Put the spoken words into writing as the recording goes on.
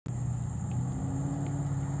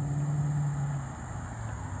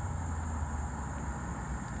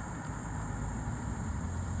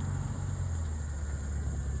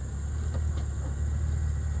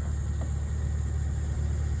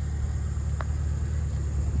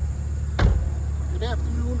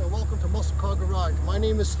and welcome to MuscleCar Garage. My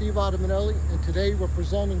name is Steve Ottaminelli, and today we're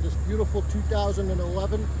presenting this beautiful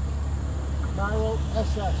 2011 Camaro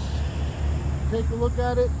SS. Take a look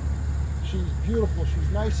at it. She's beautiful. She's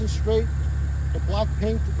nice and straight. The black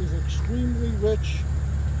paint is extremely rich.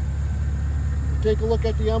 Take a look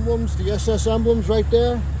at the emblems, the SS emblems right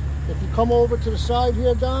there. If you come over to the side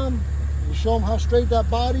here, Dom, you show them how straight that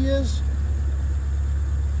body is.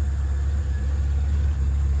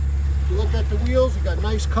 You look at the wheels, you got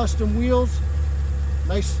nice custom wheels,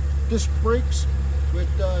 nice disc brakes with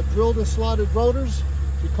drilled and slotted rotors.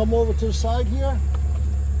 If you come over to the side here,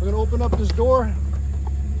 we're going to open up this door.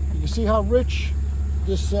 You can see how rich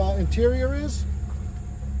this interior is.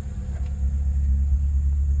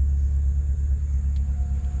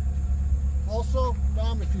 Also,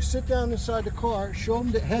 Dom, if you sit down inside the car, show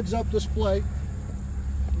them the heads-up display.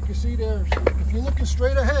 You can see there, if you're looking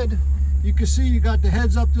straight ahead, you can see you got the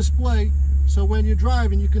heads-up display, so when you're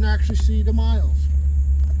driving, you can actually see the miles.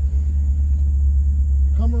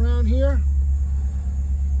 Come around here.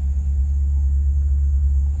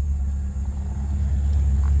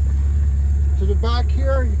 To the back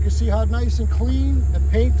here, you can see how nice and clean. The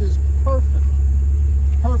paint is perfect.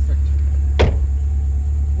 Perfect.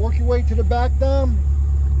 Work your way to the back, Dom.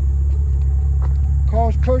 Car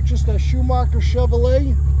was purchased at Schumacher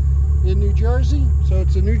Chevrolet in New Jersey, so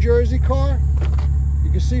it's a New Jersey car. You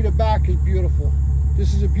can see the back is beautiful.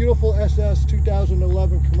 This is a beautiful SS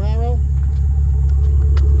 2011 Camaro.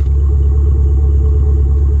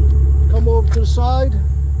 Come over to the side,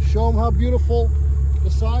 show them how beautiful the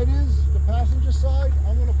side is, the passenger side.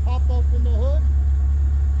 I'm going to pop open the hood.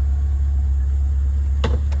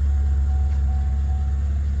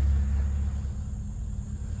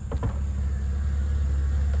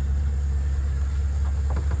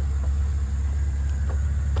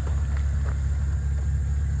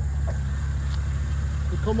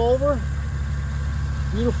 Come over,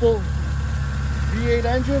 beautiful V8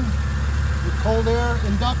 engine with cold air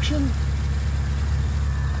induction.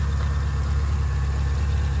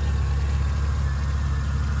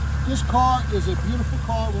 This car is a beautiful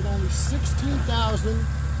car with only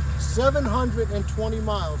 16,720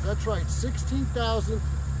 miles. That's right,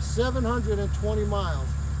 16,720 miles.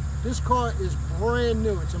 This car is brand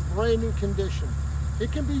new. It's in brand new condition.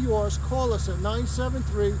 It can be yours. Call us at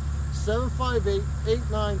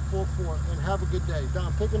 973-758-8944 and have a good day.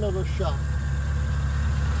 Don, take another shot.